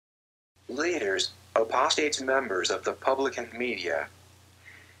leaders, apostates, members of the public and media.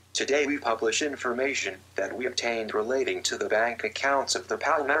 Today we publish information that we obtained relating to the bank accounts of the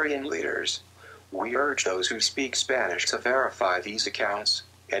Palmarian leaders. We urge those who speak Spanish to verify these accounts,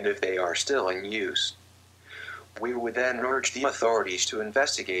 and if they are still in use. We would then urge the authorities to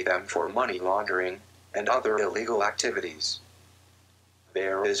investigate them for money laundering and other illegal activities.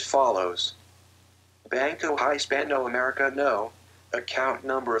 There is follows. Banco Hispano Americano, account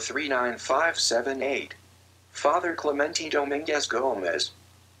number 39578. Father Clemente Dominguez Gomez.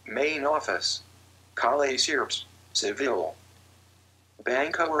 Main office. Calle, Sierpes, Seville.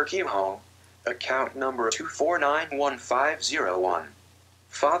 Banco Urquijo, account number 2491501.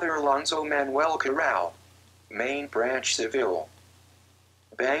 Father Alonso Manuel Corral. Main branch, Seville.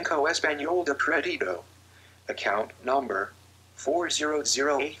 Banco Espanol de Credito, account number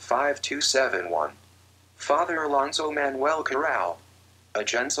 400852271. Father Alonso Manuel Corral.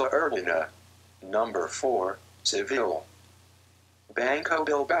 Agencia Urbana, number 4, Seville. Banco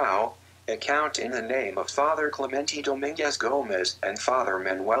Bilbao, account in the name of Father Clemente Dominguez Gomez and Father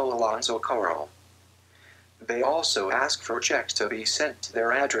Manuel Alonso Corral. They also ask for checks to be sent to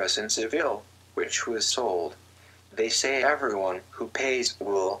their address in Seville, which was sold. They say everyone who pays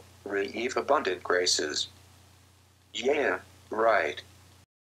will receive abundant graces. Yeah, right.